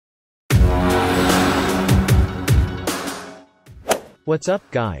What's up,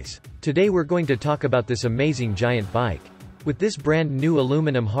 guys? Today we're going to talk about this amazing giant bike. With this brand new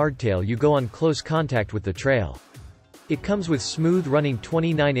aluminum hardtail you go on close contact with the trail. It comes with smooth running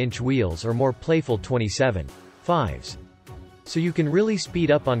 29-inch wheels or more playful 27.5s. So you can really speed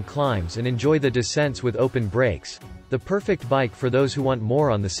up on climbs and enjoy the descents with open brakes. The perfect bike for those who want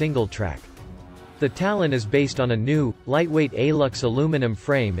more on the single track. The Talon is based on a new, lightweight Alux aluminum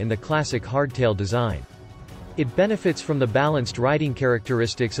frame in the classic hardtail design. It benefits from the balanced riding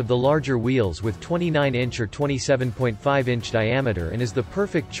characteristics of the larger wheels with 29-inch or 27.5-inch diameter and is the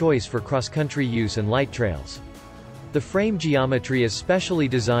perfect choice for cross-country use and light trails. The frame geometry is specially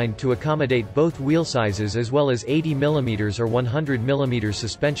designed to accommodate both wheel sizes as well as 80mm or 100mm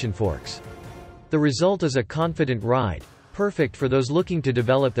suspension forks. The result is a confident ride, perfect for those looking to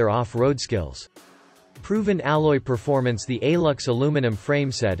develop their off-road skills. Proven alloy performance. The Alux aluminum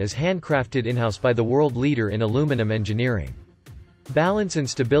frame set is handcrafted in-house by the world leader in aluminum engineering. Balance and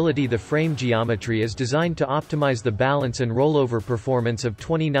stability. The frame geometry is designed to optimize the balance and rollover performance of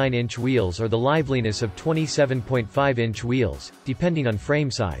 29-inch wheels or the liveliness of 27.5-inch wheels, depending on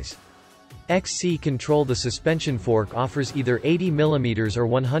frame size. XC control. The suspension fork offers either 80mm or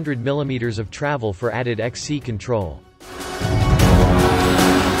 100mm of travel for added XC control.